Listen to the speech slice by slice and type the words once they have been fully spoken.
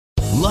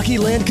Lucky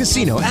Land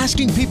Casino,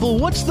 asking people,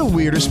 what's the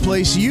weirdest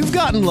place you've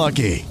gotten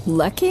lucky?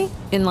 Lucky?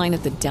 In line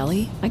at the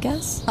deli, I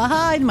guess?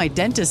 Aha, in my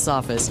dentist's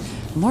office.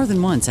 More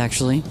than once,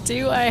 actually.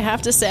 Do I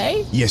have to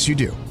say? Yes, you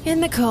do. In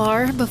the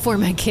car before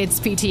my kids'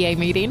 PTA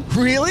meeting.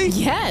 Really?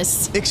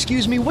 Yes.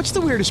 Excuse me, what's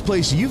the weirdest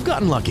place you've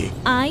gotten lucky?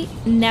 I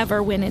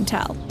never win and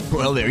tell.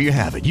 Well, there you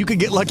have it. You can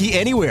get lucky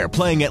anywhere,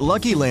 playing at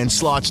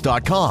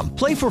LuckyLandSlots.com.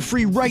 Play for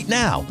free right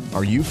now.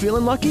 Are you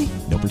feeling lucky?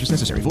 No purchase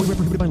necessary. Void where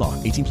prohibited by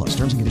law. 18 plus.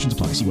 Terms and conditions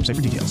apply. See website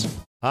for details.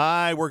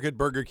 I work at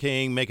Burger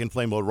King making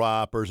flammable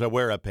whoppers. I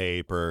wear a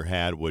paper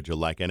hat. Would you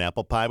like an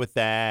apple pie with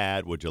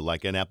that? Would you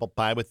like an apple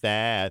pie with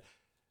that?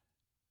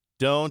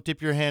 Don't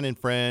dip your hand in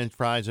French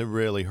fries. It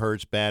really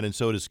hurts bad, and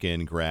so do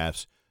skin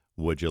grafts.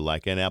 Would you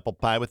like an apple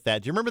pie with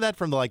that? Do you remember that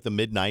from the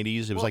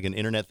mid-'90s? It was like an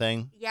internet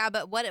thing. Yeah,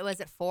 but what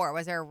was it for?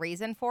 Was there a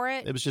reason for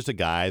it? It was just a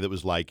guy that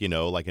was like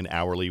an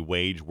hourly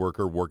wage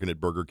worker working at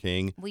Burger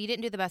King. Well, you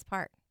didn't do the best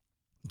part.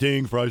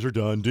 Ding, fries are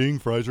done. Ding,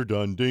 fries are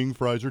done. Ding,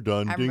 fries are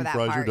done. Ding,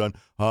 fries are done.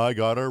 I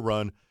gotta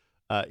run.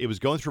 It was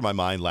going through my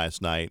mind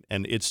last night,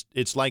 and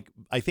it's like,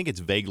 I think it's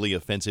vaguely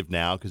offensive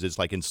now because it's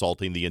like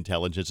insulting the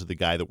intelligence of the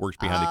guy that works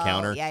behind the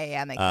counter.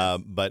 Yeah, makes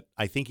sense. But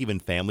I think even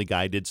Family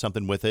Guy did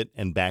something with it,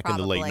 and back in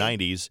the late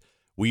 90s,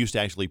 we used to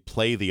actually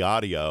play the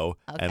audio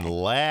and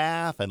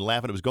laugh and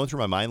laugh. And it was going through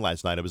my mind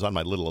last night. I was on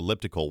my little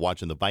elliptical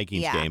watching the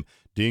Vikings game.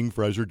 Ding,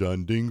 fries are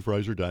done. Ding,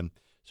 fries are done.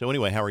 So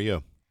anyway, how are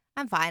you?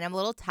 I'm fine. I'm a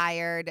little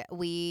tired.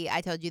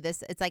 I told you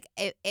this. It's like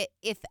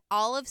if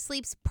Olive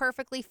sleeps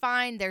perfectly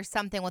fine, there's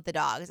something with the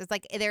dogs. It's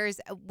like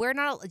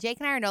Jake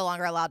and I are no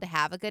longer allowed to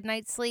have a good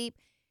night's sleep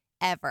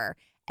ever.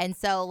 And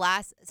so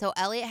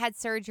Elliot had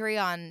surgery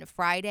on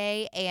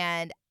Friday,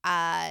 and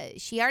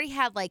she already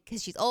had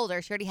because she's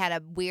older, she already had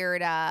a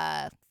weird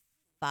I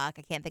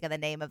can't think of the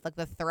name of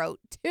the throat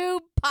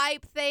tube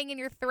pipe thing in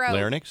your throat.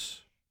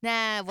 Larynx?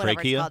 Nah,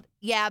 whatever Trachea? it's called.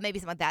 Yeah, maybe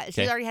something like that.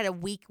 Okay. She's already had a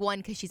weak one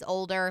because she's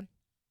older.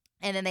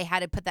 And then they had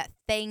to put that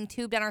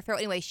tube down her throat.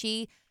 Anyway,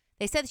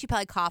 they said that she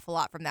probably coughed a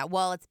lot from that.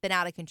 Well, it's been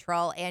out of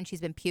control, and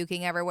she's been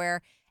puking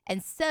everywhere.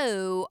 And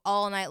so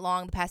all night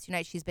long, the past 2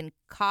 nights, she's been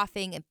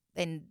coughing,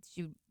 and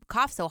she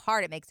coughs so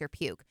hard it makes her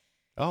puke.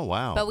 Oh,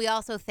 wow. But we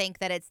also think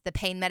that it's the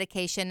pain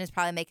medication is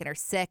probably making her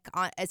sick.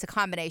 It's a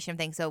combination of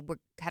things. So we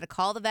had to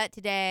call the vet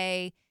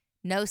today.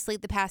 No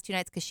sleep the past 2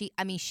 nights because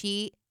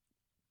she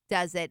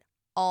does it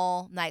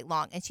all night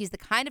long. And she's the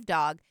kind of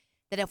dog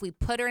that if we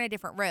put her in a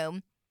different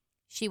room,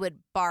 she would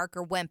bark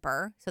or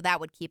whimper, so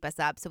that would keep us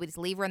up. So we just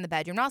leave her in the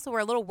bedroom. And also, we're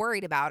a little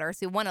worried about her,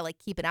 so we want to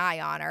keep an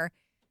eye on her.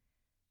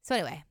 So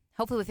anyway,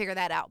 hopefully we figure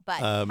that out. But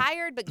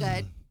tired, but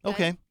good.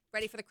 Okay.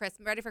 Ready for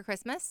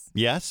Christmas?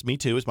 Yes, me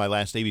too. It's my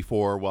last day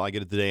before. Well, I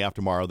get it the day after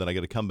tomorrow. Then I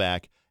got to come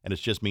back, and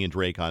it's just me and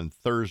Drake on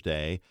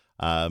Thursday.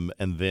 And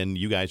then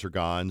you guys are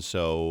gone.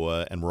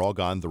 So and we're all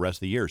gone the rest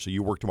of the year. So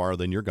you work tomorrow,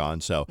 then you're gone.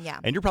 So yeah.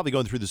 And you're probably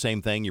going through the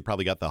same thing. You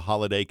probably got the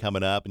holiday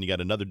coming up, and you got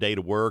another day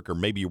to work, or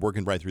maybe you're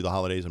working right through the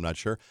holidays. I'm not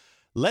sure.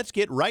 Let's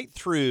get right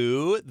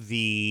through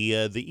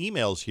the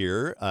emails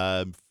here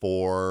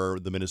for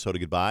the Minnesota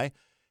Goodbye.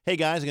 Hey,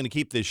 guys, I'm going to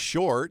keep this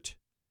short,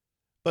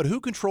 but who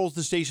controls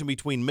the station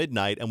between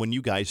midnight and when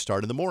you guys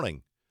start in the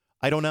morning?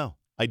 I don't know.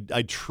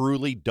 I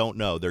truly don't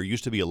know. There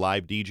used to be a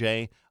live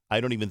DJ.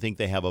 I don't even think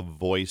they have a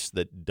voice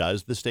that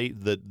does the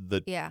state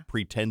that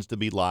pretends to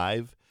be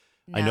live.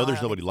 No, I know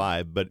there's nobody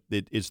live, but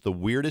it's the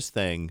weirdest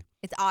thing.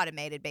 It's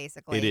automated,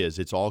 basically. It is.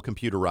 It's all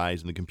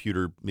computerized, and the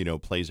computer,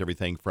 plays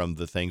everything from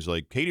the things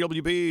like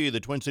KDWB, the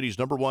Twin Cities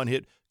 #1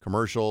 hit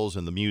commercials,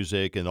 and the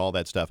music and all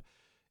that stuff.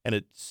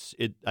 And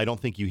I don't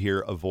think you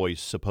hear a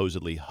voice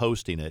supposedly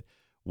hosting it,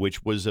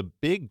 which was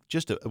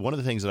one of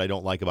the things that I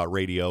don't like about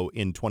radio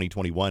in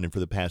 2021 and for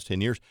the past 10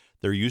 years.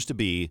 There used to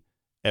be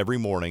every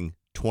morning,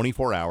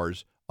 24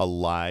 hours, a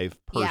live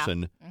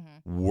person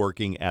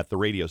working at the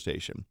radio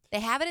station. They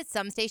have it at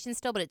some stations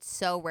still, but it's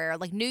so rare.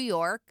 Like New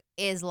York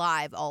is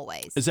live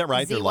always. Is that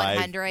right? They're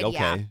live? Okay,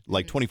 yeah.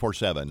 Like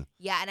 24/7.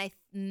 Yeah, and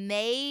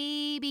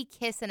maybe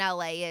Kiss in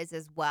LA is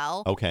as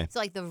well. Okay.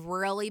 So the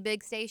really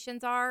big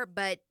stations are,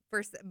 but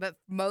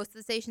most of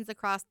the stations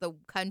across the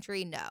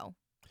country, no.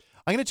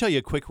 I'm going to tell you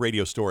a quick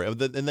radio story. And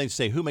they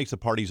say, who makes the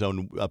Party's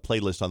Own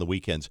playlist on the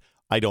weekends?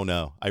 I don't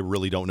know. I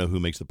really don't know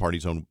who makes the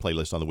Party's Own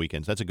playlist on the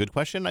weekends. That's a good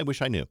question. I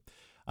wish I knew.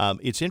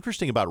 It's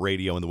interesting about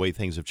radio and the way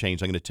things have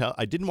changed.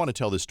 I didn't want to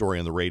tell this story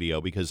on the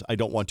radio because I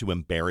don't want to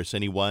embarrass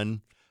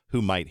anyone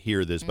who might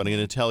hear this, but I'm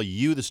going to tell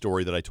you the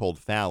story that I told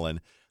Fallon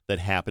that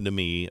happened to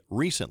me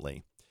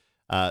recently.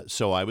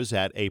 So I was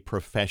at a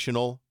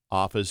professional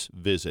office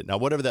visit. Now,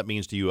 whatever that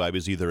means to you, I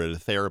was either at a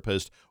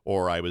therapist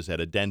or I was at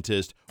a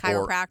dentist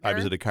or I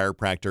was at a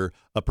chiropractor,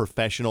 a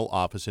professional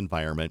office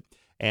environment.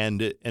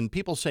 And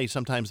people say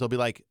sometimes they'll be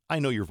like, I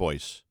know your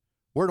voice.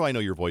 Where do I know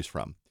your voice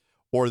from?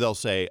 Or they'll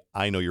say,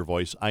 I know your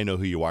voice. I know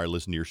who you are.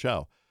 Listen to your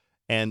show.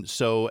 And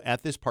so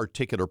at this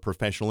particular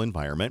professional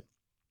environment,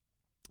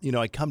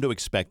 I come to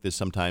expect this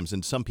sometimes.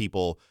 And some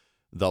people,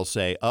 they'll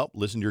say, oh,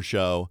 listen to your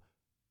show.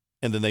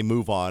 And then they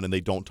move on and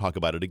they don't talk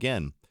about it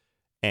again.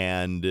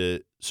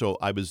 And so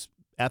I was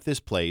at this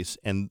place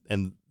and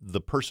the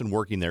person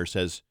working there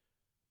says,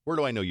 Where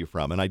do I know you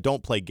from? And I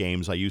don't play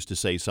games. I used to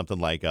say something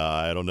like,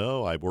 I don't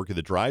know, I work at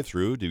the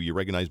drive-thru. Do you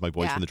recognize my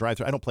voice Yeah. from the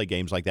drive-thru? I don't play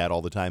games like that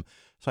all the time.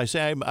 So I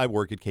say, I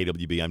work at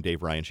KWB. I'm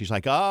Dave Ryan. She's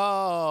like,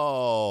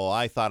 oh,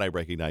 I thought I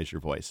recognized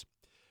your voice.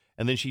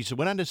 And then she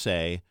went on to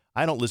say,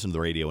 I don't listen to the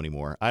radio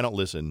anymore. I don't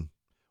listen.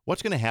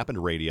 What's going to happen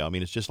to radio? I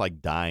mean, it's just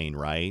like dying,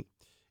 right?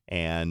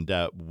 And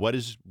what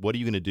are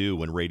you going to do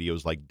when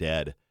radio's like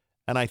dead?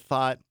 And I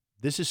thought,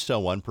 this is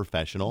so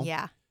unprofessional.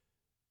 Yeah.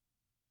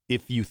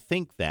 If you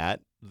think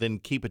that, then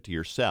keep it to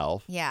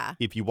yourself. Yeah.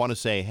 If you want to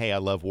say, hey, I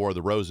love War of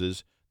the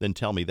Roses, then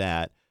tell me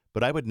that.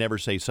 But I would never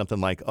say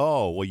something like,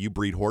 oh, well, you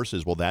breed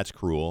horses. Well, that's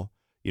cruel.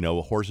 You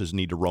know, horses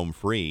need to roam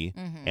free.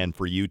 Mm-hmm. And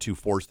for you to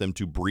force them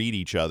to breed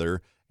each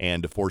other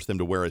and to force them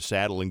to wear a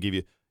saddle and give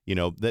you, you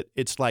know, that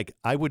it's like,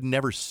 I would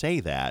never say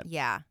that.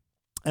 Yeah.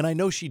 And I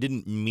know she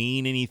didn't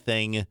mean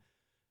anything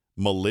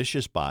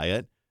malicious by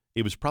it.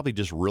 It was probably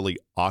just really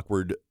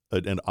awkward,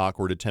 an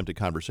awkward attempt at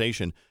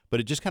conversation, but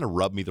it just kind of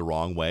rubbed me the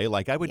wrong way.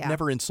 Like, I would Yeah.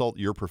 never insult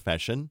your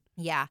profession,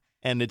 Yeah.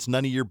 and it's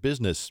none of your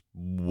business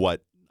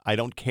I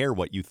don't care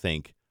what you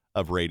think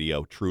of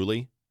radio,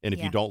 truly. And if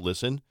Yeah. you don't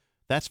listen,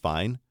 that's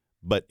fine.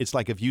 But it's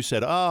like if you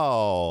said,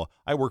 oh,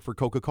 I work for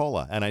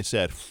Coca-Cola, and I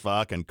said,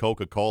 fucking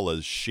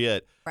Coca-Cola's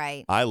shit.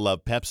 Right. I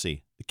love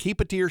Pepsi.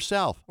 Keep it to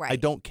yourself. I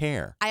Right. don't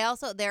care. I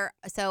also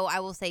so I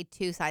will say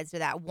two sides to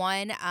that.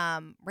 One,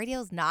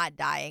 radio's not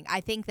dying.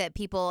 I think that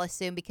people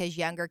assume because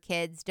younger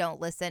kids don't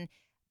listen,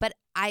 but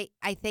I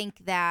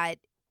think that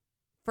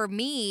for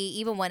me,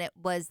 even when it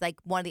was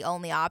like one of the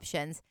only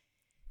options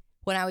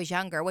when I was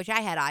younger, which I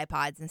had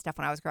iPods and stuff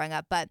when I was growing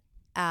up, but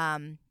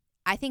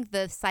I think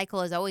the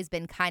cycle has always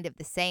been kind of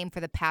the same for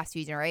the past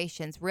few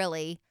generations.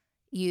 Really,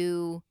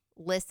 you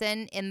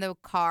listen in the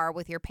car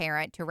with your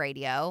parent to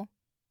radio.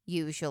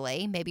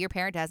 Usually, maybe your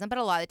parent doesn't, but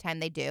a lot of the time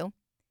they do.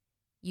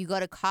 You go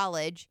to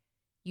college,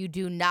 you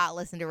do not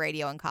listen to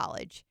radio in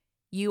college.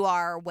 You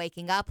are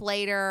waking up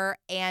later,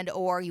 and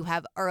or you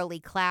have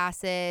early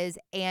classes,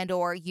 and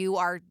or you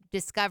are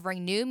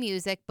discovering new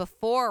music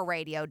before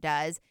radio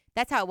does.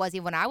 That's how it was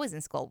even when I was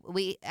in school.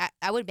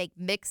 I would make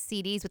mixed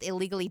CDs with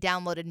illegally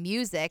downloaded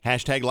music.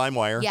 Hashtag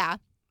LimeWire. Yeah.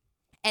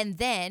 And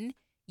then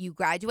you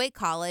graduate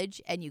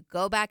college and you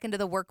go back into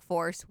the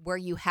workforce where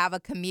you have a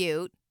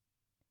commute.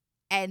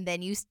 And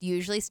then you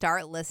usually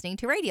start listening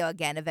to radio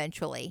again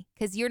eventually,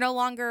 because you're no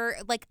longer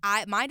like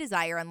my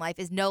desire in life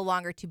is no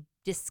longer to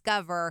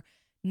discover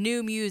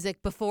new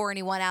music before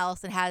anyone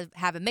else and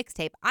have a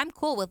mixtape. I'm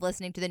cool with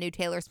listening to the new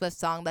Taylor Swift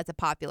song that's a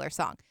popular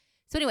song.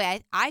 So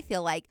anyway, I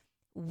feel like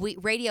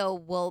radio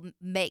will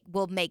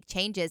make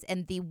changes,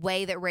 and the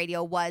way that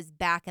radio was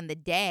back in the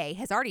day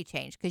has already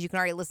changed, because you can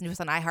already listen to us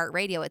on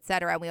iHeartRadio, et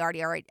cetera, and we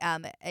already are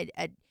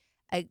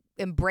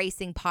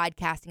embracing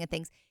podcasting and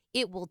things.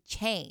 It will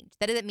change.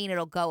 That doesn't mean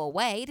it'll go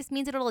away. It just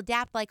means it'll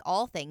adapt like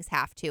all things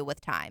have to with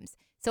times.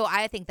 So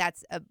I think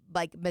that's a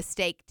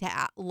mistake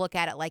to look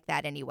at it like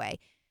that anyway.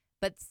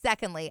 But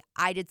secondly,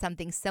 I did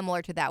something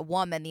similar to that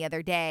woman the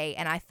other day,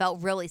 and I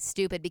felt really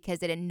stupid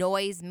because it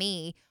annoys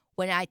me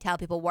when I tell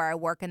people where I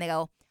work and they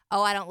go,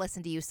 oh, I don't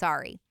listen to you,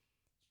 sorry.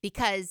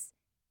 Because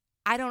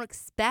I don't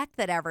expect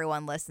that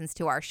everyone listens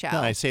to our show. No,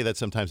 I say that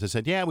sometimes. I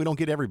said, yeah, we don't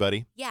get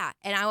everybody. Yeah,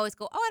 and I always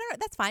go, oh, I don't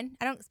know, that's fine.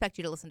 I don't expect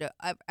you to listen to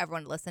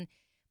everyone to listen.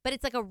 But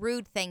it's like a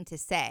rude thing to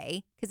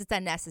say because it's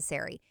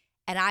unnecessary.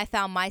 And I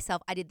found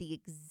myself, I did the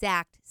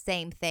exact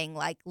same thing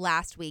like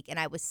last week, and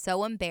I was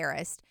so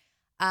embarrassed.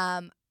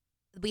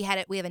 We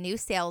have a new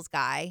sales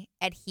guy,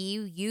 and he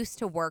used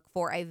to work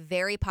for a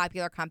very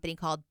popular company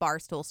called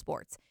Barstool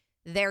Sports.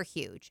 They're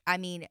huge. I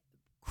mean,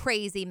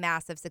 crazy,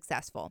 massive,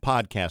 successful.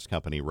 Podcast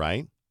company,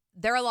 right?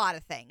 They're a lot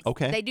of things.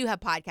 Okay. They do have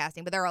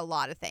podcasting, but there are a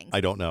lot of things.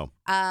 I don't know.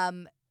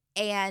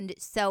 And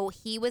so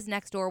he was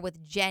next door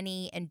with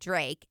Jenny and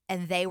Drake,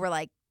 and they were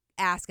like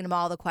asking him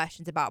all the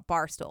questions about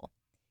Barstool.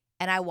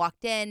 And I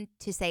walked in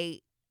to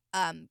say,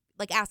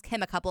 ask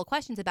him a couple of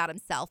questions about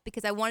himself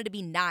because I wanted to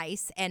be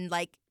nice and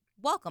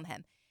welcome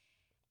him.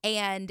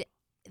 And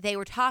they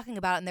were talking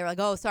about it, and they were like,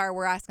 oh, sorry,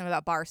 we're asking him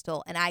about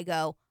Barstool. And I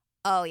go,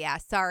 oh, yeah,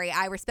 sorry,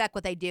 I respect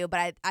what they do,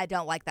 but I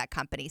don't like that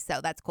company,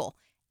 so that's cool.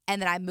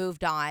 And then I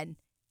moved on,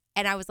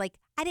 and I was like,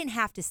 I didn't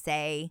have to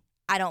say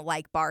I don't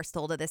like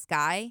Barstool to this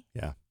guy.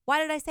 Yeah. Why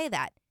did I say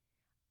that?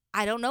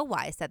 I don't know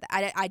why I said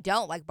that. I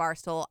don't like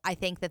Barstool. I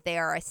think that they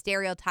are a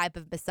stereotype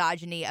of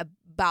misogyny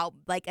about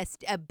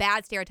a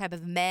bad stereotype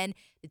of men.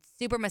 It's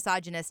super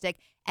misogynistic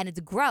and it's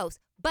gross,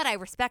 but I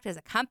respect as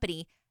a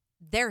company.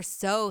 They're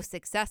so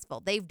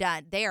successful. They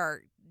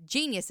are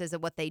geniuses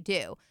at what they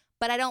do,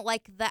 but I don't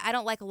like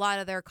a lot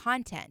of their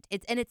content.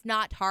 It's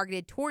not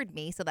targeted toward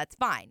me, so that's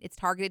fine. It's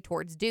targeted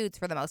towards dudes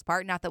for the most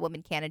part, not that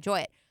women can't enjoy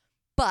it.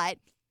 But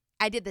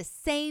I did the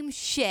same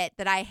shit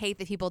that I hate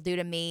that people do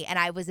to me, and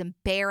I was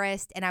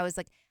embarrassed, and I was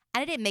like,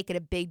 I didn't make it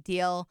a big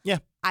deal. Yeah.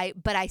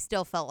 But I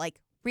still felt like,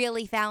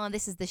 really, Fallon,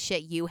 this is the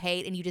shit you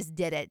hate, and you just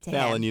did it to him.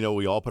 Fallon,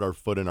 we all put our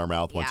foot in our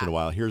mouth once Yeah. in a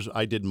while.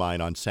 I did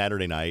mine on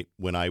Saturday night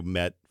when I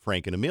met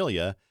Frank and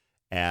Amelia,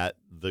 at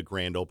the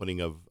grand opening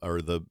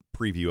or the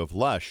preview of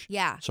Lush.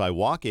 Yeah. So I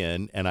walk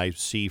in and I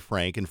see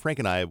Frank, and Frank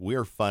and I,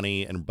 we're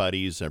funny and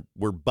buddies.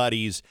 We're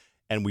buddies,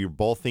 and we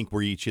both think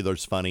we're each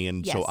other's funny.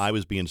 And so Yes. I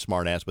was being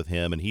smart ass with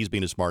him, and he's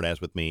being a smart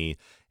ass with me.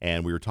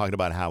 And we were talking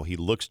about how he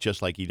looks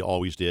just like he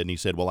always did. And he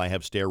said, well, I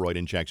have steroid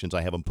injections.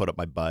 I have them put up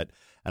my butt.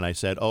 And I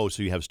said, oh,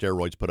 so you have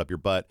steroids put up your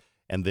butt?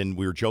 And then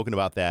we were joking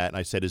about that. And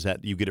I said, is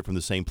that you get it from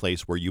the same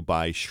place where you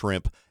buy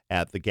shrimp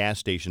at the gas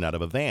station out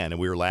of a van?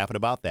 And we were laughing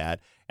about that.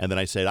 And then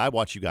I said, I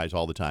watch you guys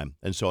all the time.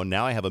 And so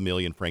now I have $1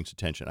 million Frank's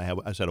attention.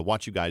 I said, I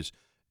watch you guys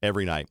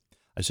every night.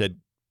 I said,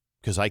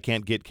 because I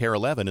can't get Care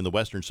 11 in the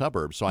western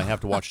suburbs, so I have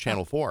to watch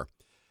Channel 4.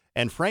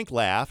 And Frank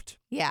laughed.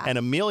 Yeah. And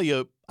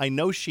Amelia, I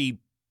know she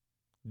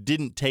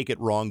didn't take it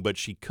wrong, but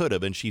she could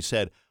have. And she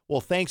said, well,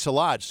 thanks a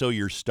lot. So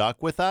you're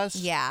stuck with us?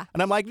 Yeah.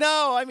 And I'm like,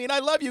 no, I mean, I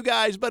love you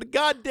guys, but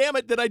God damn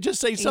it, did I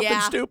just say something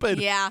stupid?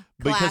 Yeah.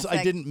 Because I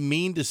Classic. didn't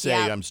mean to say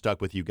Yep. I'm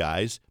stuck with you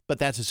guys, but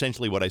that's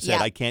essentially what I said.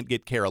 Yep. I can't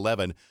get Care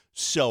 11,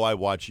 so I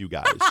watch you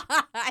guys.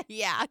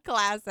 Yeah,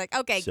 classic.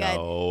 Okay, good.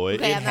 So it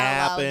Okay, I'm not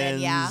alone happens. then,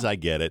 yeah. I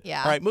get it.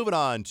 Yeah. All right, moving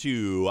on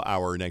to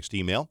our next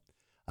email.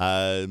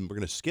 We're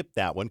going to skip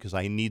that one because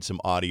I need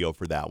some audio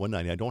for that one.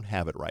 I don't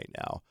have it right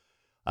now.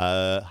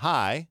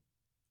 Hi,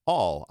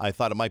 all. I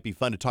thought it might be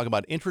fun to talk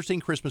about interesting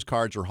Christmas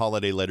cards or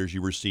holiday letters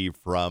you received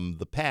from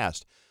the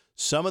past.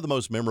 Some of the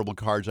most memorable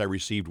cards I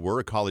received were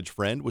a college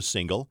friend was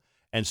single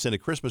and sent a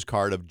Christmas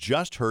card of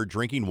just her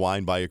drinking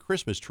wine by a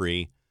Christmas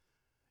tree.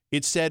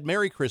 It said,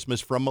 Merry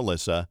Christmas from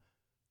Melissa.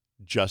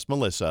 Just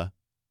Melissa.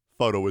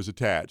 Photo is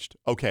attached.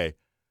 Okay,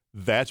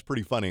 that's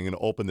pretty funny. I'm going to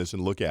open this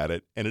and look at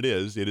it. And it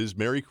is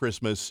Merry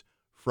Christmas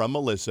from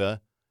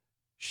Melissa.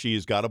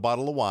 She's got a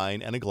bottle of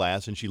wine and a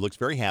glass, and she looks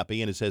very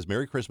happy. And it says,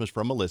 Merry Christmas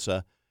from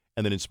Melissa.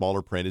 And then in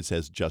smaller print, it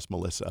says, just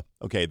Melissa.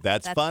 Okay,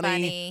 that's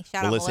funny.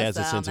 Shout out Melissa has a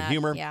Melissa sense on of that.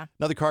 humor. Yeah.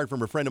 Another card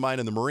from a friend of mine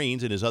in the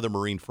Marines and his other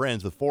Marine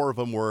friends. The four of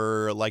them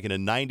were like in a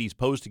 90s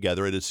pose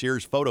together at a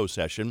Sears photo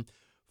session.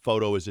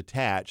 Photo is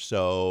attached.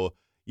 So,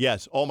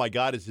 yes, oh my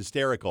God, it's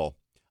hysterical.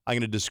 I'm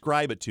going to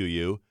describe it to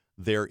you.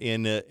 They're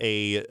in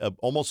a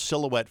almost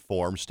silhouette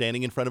form,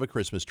 standing in front of a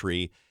Christmas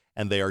tree,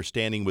 and they are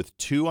standing with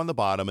two on the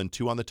bottom and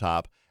two on the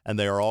top, and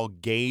they are all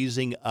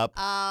gazing up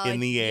in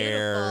the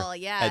air beautiful,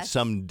 yes. at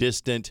some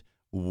distant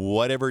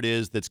whatever it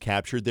is that's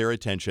captured their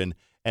attention,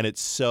 and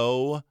it's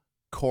so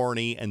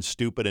corny and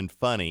stupid and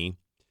funny.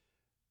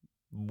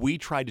 We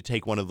tried to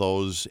take one of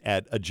those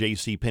at a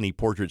J.C. Penney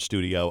portrait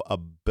studio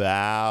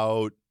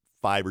about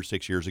 5 or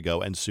 6 years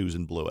ago, and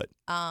Susan blew it.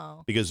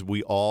 Oh. Because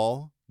we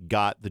all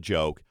got the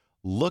joke.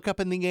 Look up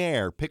in the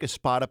air. Pick a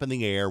spot up in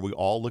the air. We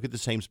all look at the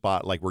same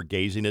spot like we're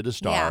gazing at a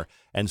star. Yeah.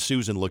 And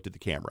Susan looked at the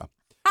camera.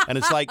 And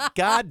it's like,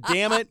 God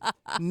damn it.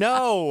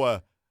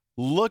 No.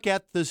 Look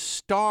at the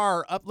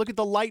star up. Look at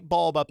the light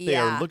bulb up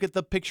there. Yeah. Look at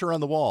the picture on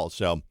the wall.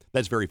 So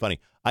that's very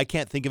funny. I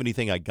can't think of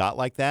anything I got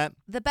like that.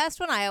 The best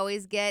one I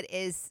always get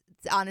is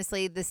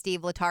honestly the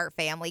Steve Letarte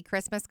family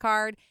Christmas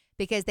card,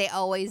 because they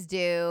always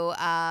do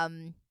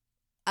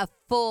a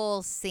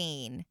full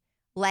scene,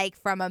 like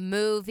from a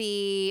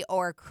movie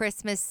or a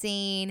Christmas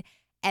scene.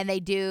 And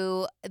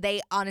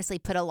they honestly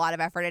put a lot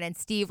of effort in. And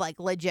Steve like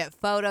legit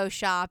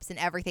photoshops and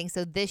everything.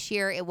 So this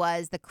year it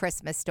was the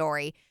Christmas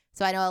Story.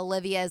 So I know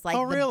Olivia is like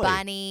Oh, the really?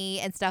 bunny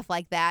and stuff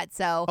like that.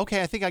 So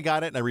Okay, I think I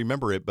got it and I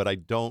remember it, but I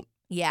don't.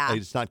 yeah.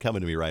 It's not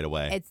coming to me right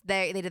away.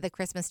 They did the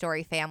Christmas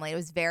Story family. It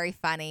was very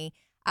funny.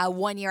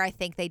 One year I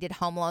think they did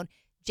Home Alone.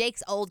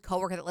 Jake's old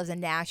coworker that lives in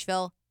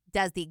Nashville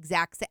does the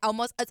exact same,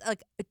 almost it's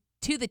like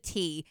to the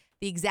T,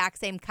 the exact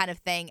same kind of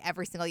thing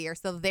every single year.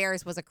 So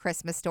theirs was a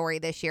Christmas Story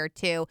this year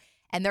too,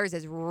 and theirs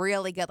is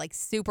really good, like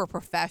super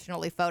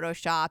professionally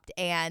photoshopped.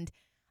 And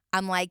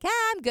I'm like,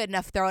 I'm good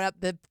enough throwing up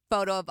the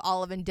photo of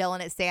Olive and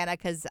Dylan at Santa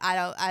because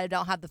I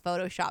don't have the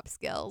Photoshop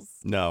skills.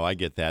 No, I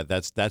get that.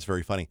 That's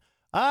very funny.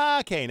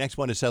 Okay, next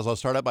one. It says, I'll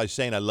start out by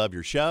saying I love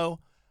your show.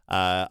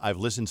 I've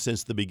listened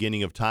since the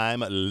beginning of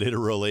time,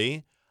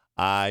 literally.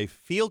 I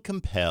feel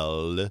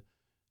compelled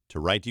to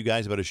write to you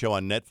guys about a show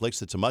on Netflix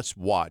that's a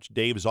must-watch.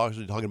 Dave is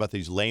also talking about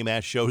these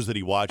lame-ass shows that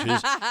he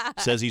watches.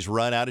 Says he's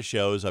run out of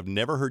shows. I've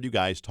never heard you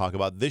guys talk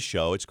about this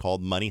show. It's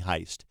called Money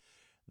Heist.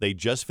 They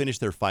just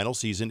finished their final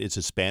season. It's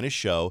a Spanish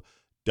show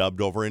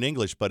dubbed over in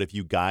English. But if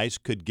you guys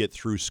could get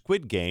through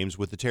Squid Games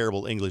with the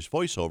terrible English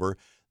voiceover,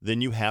 then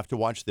you have to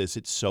watch this.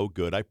 It's so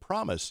good, I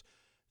promise.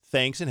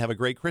 Thanks and have a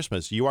great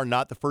Christmas. You are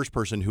not the first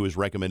person who has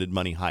recommended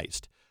Money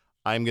Heist.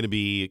 I'm going to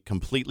be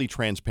completely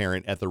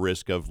transparent at the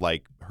risk of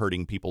like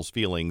hurting people's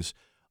feelings.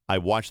 I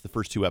watched the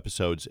first 2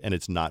 episodes and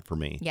it's not for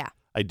me. Yeah.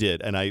 I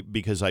did. And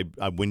because I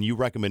when you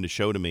recommend a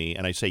show to me,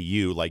 and I say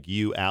you, like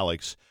you,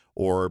 Alex,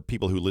 or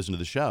people who listen to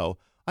the show,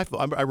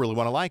 I really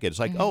want to like it. It's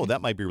like, oh,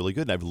 that might be really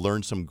good. And I've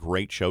learned some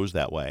great shows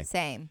that way.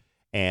 Same.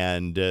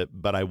 And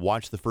but I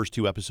watched the first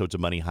 2 episodes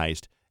of Money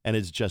Heist, and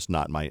it's just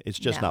not my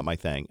not my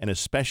thing. And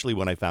especially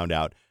when I found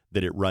out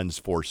that it runs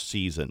 4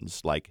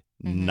 seasons, like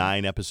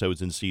 9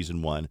 episodes in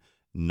season 1,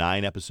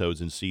 9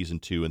 episodes in season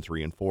 2 and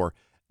 3 and 4.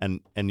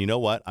 And you know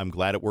what? I'm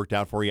glad it worked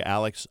out for you,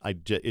 Alex.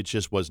 It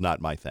just was not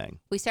my thing.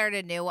 We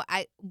started a new one.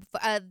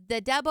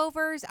 The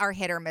dub-overs are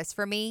hit or miss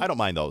for me. I don't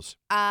mind those.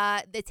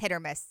 It's hit or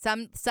miss.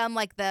 Some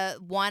like the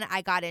one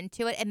I got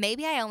into it, and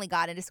maybe I only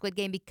got into Squid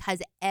Game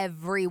because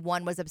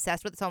everyone was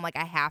obsessed with it, so I'm like,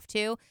 I have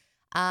to.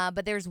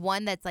 But there's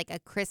one that's like a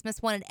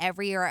Christmas one, and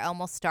every year I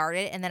almost start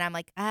it, and then I'm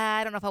like,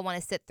 I don't know if I want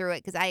to sit through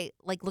it because I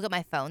like look at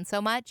my phone so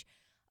much.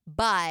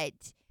 But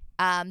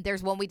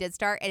there's one we did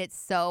start, and it's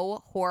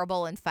so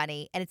horrible and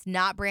funny, and it's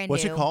not brand new.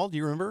 What's it called? Do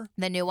you remember?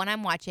 The new one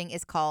I'm watching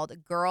is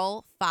called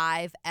Girl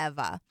 5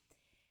 Eva,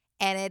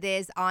 and it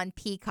is on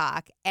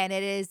Peacock, and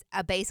it is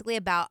basically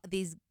about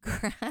this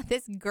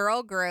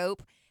girl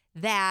group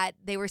that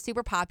they were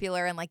super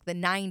popular in like the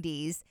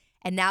 90s,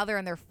 and now they're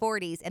in their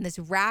 40s, and this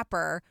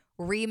rapper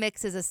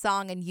remixes a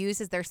song and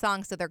uses their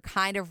song, so they're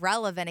kind of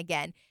relevant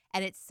again.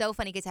 And it's so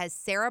funny because it has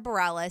Sarah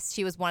Bareilles,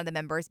 she was one of the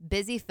members,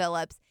 Busy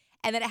Phillips,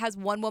 and then it has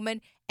one woman,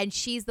 and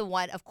she's the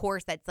one, of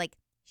course, that's like,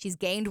 she's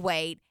gained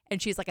weight,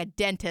 and she's like a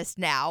dentist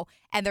now,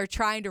 and they're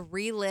trying to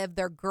relive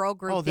their girl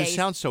group Oh, this days.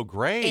 sounds so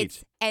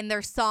great. And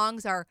their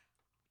songs are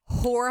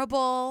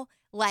horrible.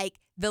 Like,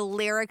 the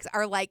lyrics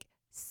are like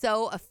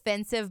so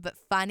offensive but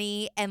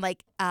funny and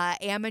like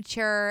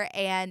amateur,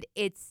 and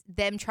it's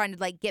them trying to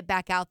like get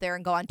back out there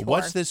and go on tour.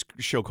 What's this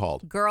show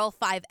called? Girl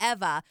 5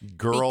 Eva.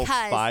 Girl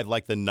 5,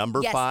 like the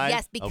number 5?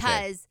 Yes,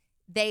 because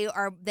they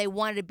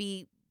wanted to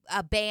be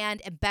a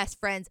band and best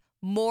friends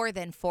more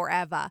than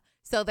forever.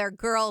 So they're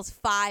Girls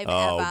 5 Eva.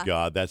 Oh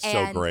God, that's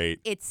so great.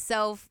 It's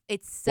so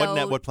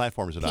What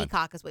platform is it on?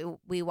 Peacock is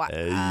we watch.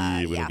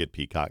 We don't get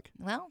Peacock.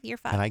 Well, you're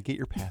fucked. Can I get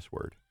your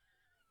password?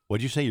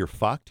 What'd you say? You're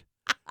fucked?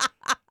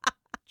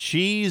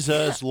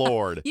 Jesus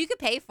Lord. You could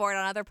pay for it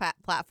on other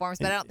platforms,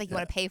 but I don't think you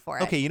want to pay for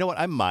it. Okay, you know what?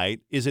 I might.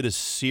 Is it a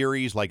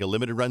series, like a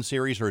limited run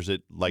series, or is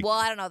it like... Well,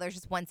 I don't know. There's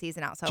just one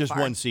season out so far. Just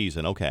one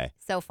season, okay.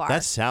 So far.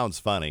 That sounds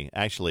funny.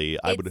 Actually,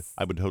 I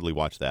would totally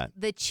watch that.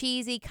 The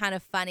cheesy kind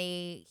of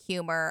funny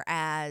humor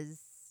as,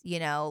 you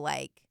know,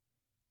 like...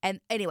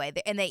 And anyway,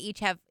 and they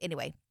each have...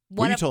 Anyway.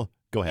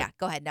 Go ahead. Yeah,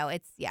 go ahead. No, you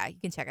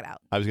can check it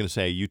out. I was going to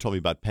say, you told me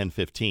about Pen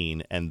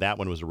 15, and that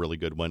one was a really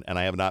good one. And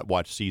I have not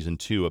watched season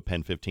 2 of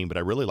Pen 15, but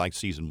I really liked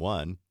season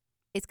 1.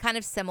 It's kind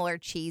of similar,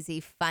 cheesy,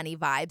 funny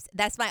vibes.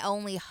 That's my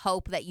only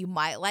hope that you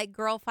might like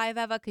Girl 5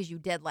 Eva, because you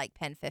did like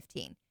Pen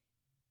 15.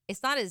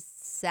 It's not as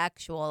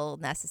sexual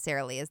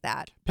necessarily as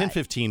that. Pen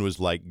 15 was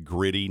like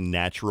gritty,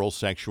 natural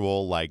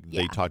sexual. Like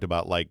they talked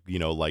about like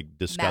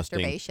disgusting.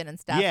 Masturbation and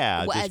stuff.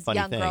 Yeah, just as funny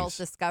young things. girls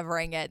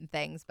discovering it and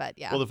things, but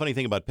yeah. Well, the funny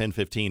thing about Pen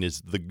 15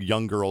 is the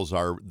young girls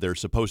they're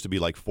supposed to be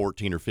like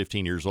 14 or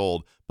 15 years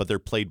old, but they're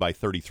played by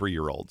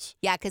 33-year-olds.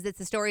 Yeah, because it's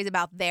the stories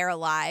about their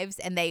lives,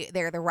 and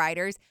they're the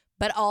writers,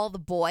 but all the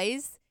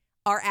boys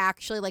are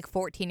actually like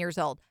 14 years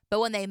old. But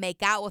when they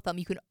make out with them,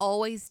 you can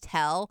always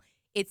tell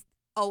it's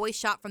always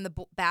shot from the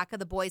back of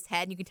the boy's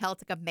head, and you can tell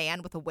it's like a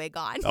man with a wig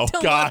on Oh, to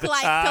God. look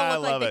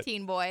like the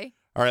teen boy.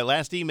 All right,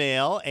 last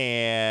email,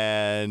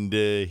 and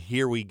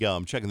here we go.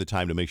 I'm checking the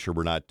time to make sure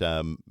we're not,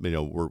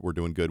 we're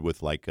doing good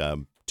with like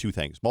two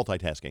things,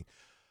 multitasking.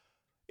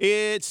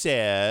 It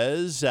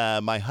says,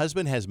 my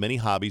husband has many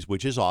hobbies,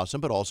 which is awesome,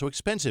 but also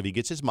expensive. He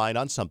gets his mind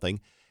on something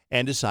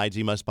and decides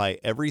he must buy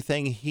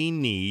everything he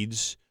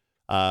needs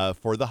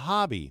for the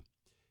hobby.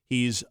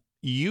 He's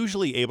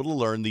usually able to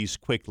learn these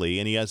quickly,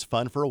 and he has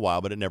fun for a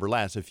while, but it never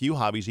lasts. A few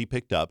hobbies he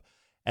picked up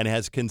and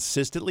has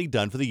consistently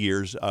done for the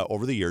years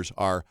over the years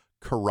are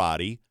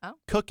karate,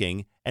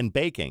 cooking, and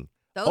baking.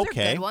 Those are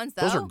good ones,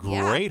 though. Those are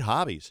great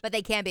hobbies. But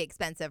they can be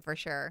expensive for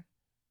sure.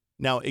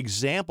 Now,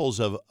 examples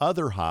of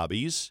other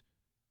hobbies: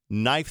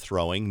 knife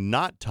throwing,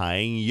 knot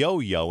tying,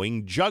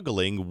 yo-yoing,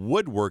 juggling,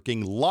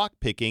 woodworking, lock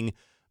picking,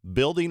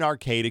 building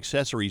arcade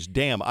accessories.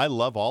 Damn, I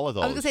love all of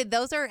those. I was going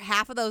to say,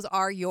 half of those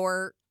are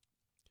your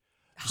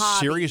hobbies.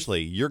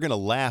 Seriously, you're going to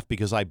laugh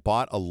because I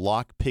bought a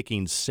lock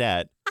picking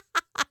set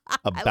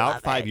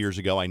about 5 years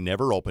ago. I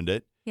never opened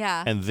it.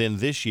 Yeah. And then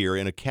this year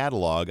in a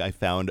catalog, I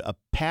found a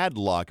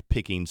padlock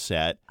picking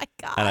set. My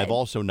God. And I've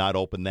also not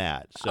opened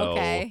that. So,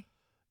 okay.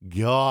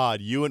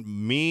 God,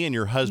 me and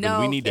your husband,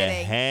 we need to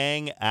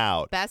hang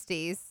out.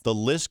 Besties. The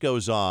list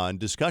goes on.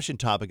 Discussion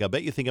topic. I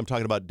bet you think I'm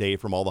talking about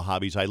Dave from all the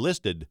hobbies I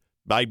listed.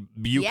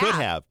 You could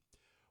have.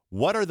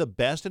 What are the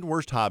best and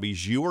worst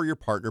hobbies you or your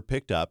partner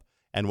picked up?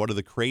 And what are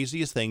the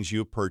craziest things you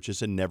have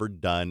purchased and never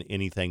done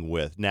anything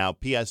with? Now,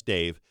 P.S.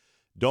 Dave,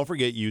 don't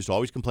forget you used to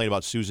always complain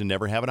about Susan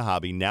never having a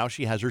hobby. Now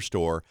she has her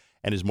store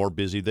and is more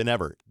busy than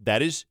ever.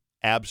 That is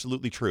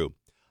absolutely true.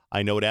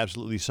 I know it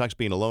absolutely sucks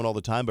being alone all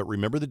the time, but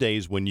remember the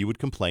days when you would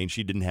complain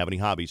she didn't have any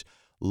hobbies.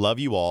 Love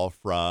you all,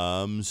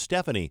 from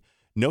Stephanie.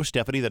 No,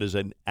 Stephanie, that is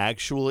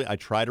I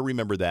try to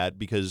remember that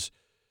because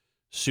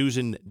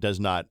Susan does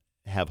not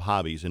have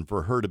hobbies. And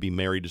for her to be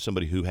married to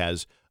somebody who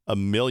has a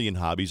million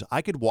hobbies,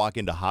 I could walk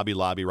into Hobby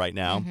Lobby right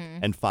now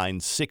and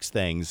find 6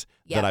 things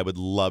that I would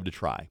love to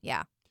try.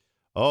 Yeah.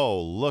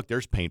 Oh, look,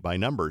 there's paint by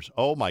numbers.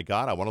 Oh, my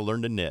God, I want to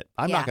learn to knit.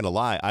 I'm not going to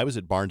lie. I was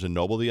at Barnes &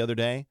 Noble the other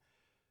day,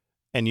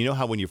 and you know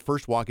how when you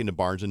first walk into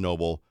Barnes &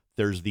 Noble,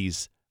 there's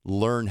these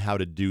learn how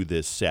to do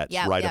this sets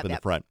up in the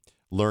front.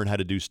 learn how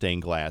to do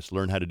stained glass,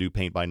 learn how to do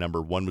paint by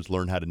number. One was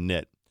learn how to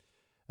knit.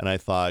 And I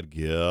thought,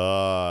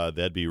 God,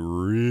 that'd be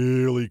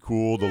really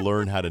cool to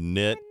learn how to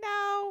knit.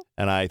 No.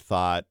 And I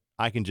thought,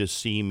 I can just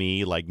see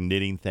me like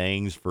knitting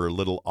things for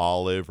little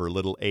Olive or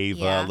little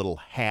Ava, little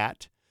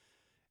hat.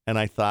 And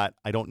I thought,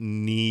 I don't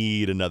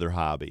need another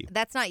hobby.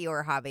 That's not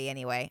your hobby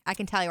anyway. I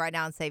can tell you right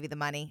now and save you the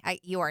money.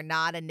 You are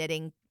not a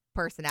knitting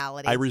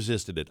personality. I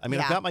resisted it. I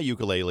mean, I've got my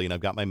ukulele and I've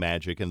got my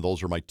magic, and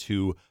those are my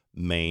two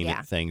main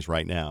things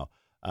right now.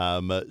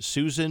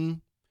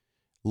 Susan,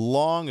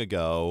 long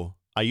ago,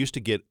 I used to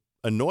get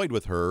annoyed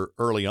with her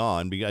early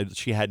on because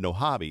she had no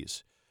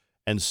hobbies.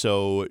 And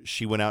so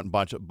she went out and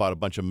bought a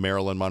bunch of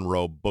Marilyn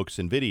Monroe books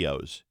and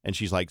videos. And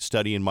she's like,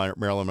 studying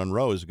Marilyn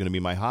Monroe is going to be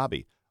my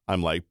hobby.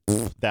 I'm like,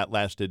 that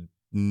lasted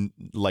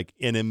like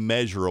an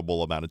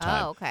immeasurable amount of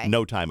time. Oh, okay.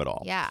 No time at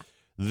all. Yeah.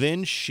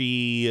 Then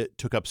she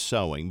took up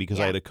sewing because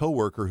I had a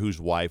coworker whose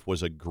wife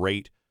was a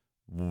great,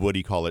 what do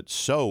you call it,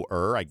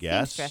 sewer, I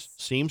guess.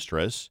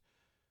 Seamstress.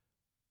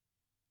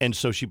 And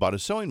so she bought a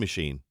sewing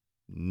machine.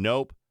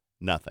 Nope,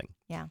 nothing.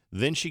 Yeah.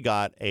 Then she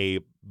got a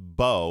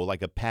bow,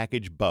 like a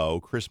package bow,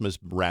 Christmas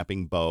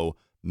wrapping bow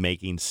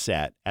making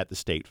set at the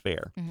state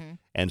fair. Mm-hmm.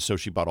 And so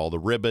she bought all the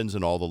ribbons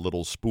and all the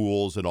little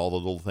spools and all the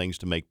little things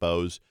to make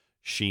bows.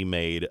 She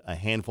made a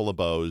handful of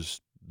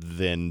bows,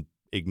 then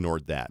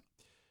ignored that.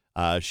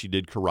 She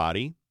did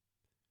karate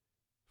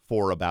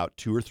for about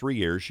 2 or 3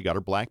 years. She got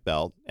her black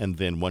belt. And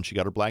then once she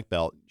got her black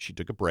belt, she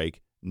took a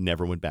break,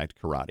 never went back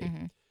to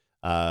karate.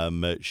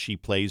 Mm-hmm. She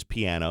plays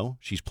piano.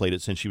 She's played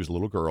it since she was a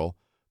little girl,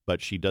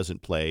 but she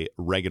doesn't play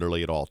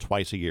regularly at all.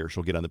 Twice a year,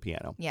 she'll get on the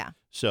piano. Yeah.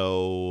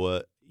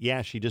 So,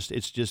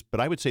 but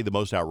I would say the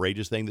most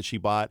outrageous thing that she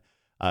bought,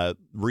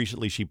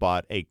 recently she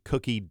bought a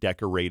cookie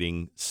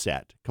decorating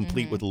set,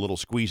 complete with the little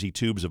squeezy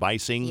tubes of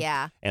icing.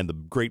 Yeah. And the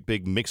great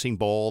big mixing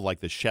bowl, like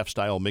the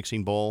chef-style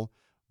mixing bowl.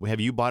 Have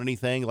you bought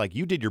anything? Like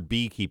you did your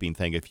beekeeping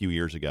thing a few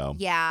years ago.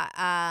 Yeah,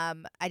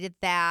 I did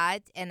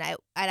that, and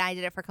I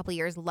did it for a couple of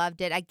years.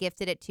 Loved it. I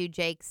gifted it to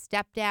Jake's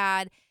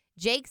stepdad.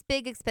 Jake's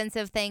big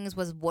expensive things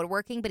was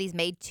woodworking, but he's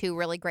made 2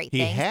 really great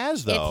things. He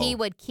has, though. If he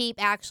would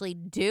keep actually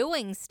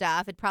doing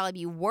stuff, it'd probably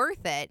be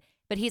worth it.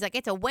 But he's like,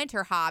 it's a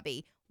winter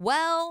hobby.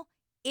 Well,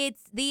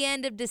 it's the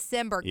end of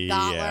December,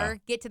 Gottler. Yeah.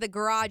 Get to the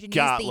garage and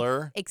use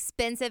the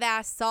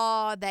expensive-ass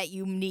saw that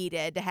you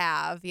needed to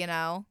have, you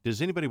know?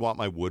 Does anybody want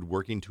my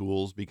woodworking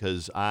tools?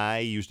 Because I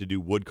used to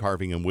do wood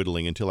carving and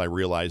whittling until I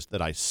realized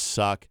that I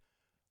suck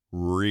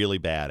really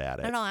bad at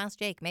it. I don't know. Ask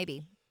Jake.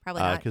 Maybe.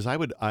 Probably not. Because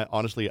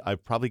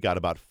I've probably got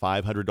about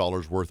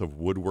 $500 worth of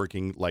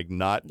woodworking, like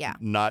not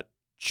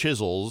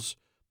chisels,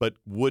 but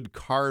wood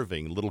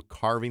carving, little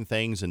carving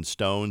things and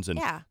stones and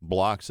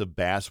blocks of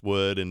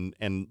basswood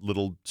and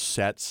little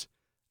sets.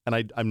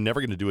 And I'm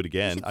never going to do it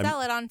again. You should sell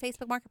it on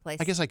Facebook Marketplace.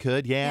 I guess I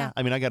could, yeah.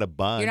 I mean, I got a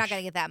bunch. You're not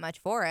going to get that much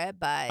for it,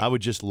 but I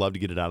would just love to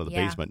get it out of the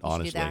basement,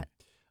 honestly. Do that.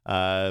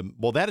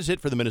 Well, that is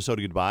it for the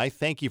Minnesota Goodbye.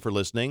 Thank you for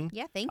listening.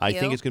 Yeah, thank you. I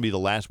think it's going to be the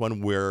last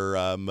one where,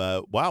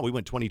 wow, we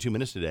went 22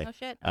 minutes today. No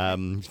shit.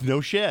 No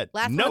shit.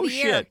 Last no one of the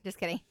shit. year. Just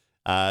kidding.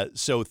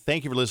 So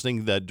thank you for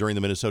listening during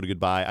the Minnesota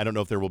Goodbye. I don't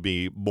know if there will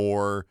be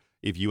more,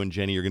 if you and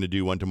Jenny are going to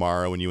do one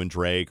tomorrow and you and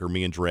Drake or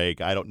me and Drake.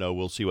 I don't know.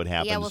 We'll see what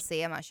happens. Yeah, we'll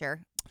see. I'm not sure.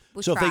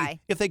 We'll so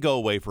try. if they go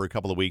away for a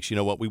couple of weeks, you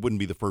know what? We wouldn't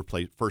be the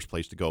first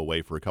place to go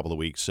away for a couple of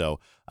weeks. So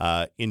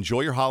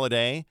enjoy your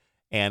holiday,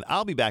 and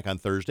I'll be back on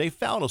Thursday.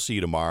 Fallon will see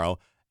you tomorrow.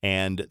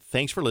 And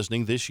thanks for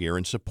listening this year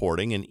and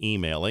supporting and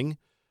emailing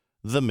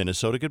the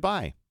Minnesota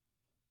Goodbye.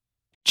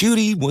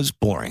 Judy was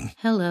boring.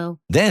 Hello.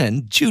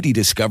 Then Judy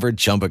discovered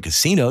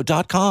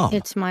ChumbaCasino.com.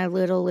 It's my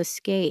little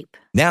escape.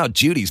 Now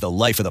Judy's the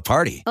life of the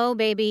party. Oh,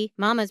 baby,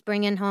 mama's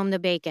bringing home the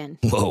bacon.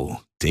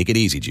 Whoa, take it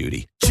easy,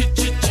 Judy.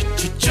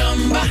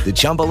 The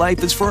Chumba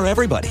life is for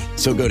everybody.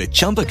 So go to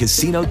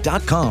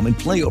ChumbaCasino.com and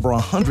play over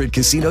 100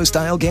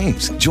 casino-style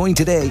games. Join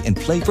today and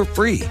play for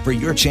free for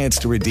your chance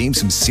to redeem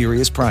some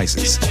serious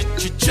prizes.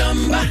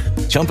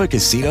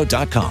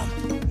 ChumbaCasino.com.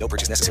 No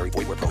purchase necessary.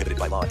 Void where prohibited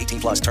by law.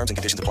 18+ terms and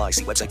conditions apply.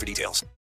 See website for details.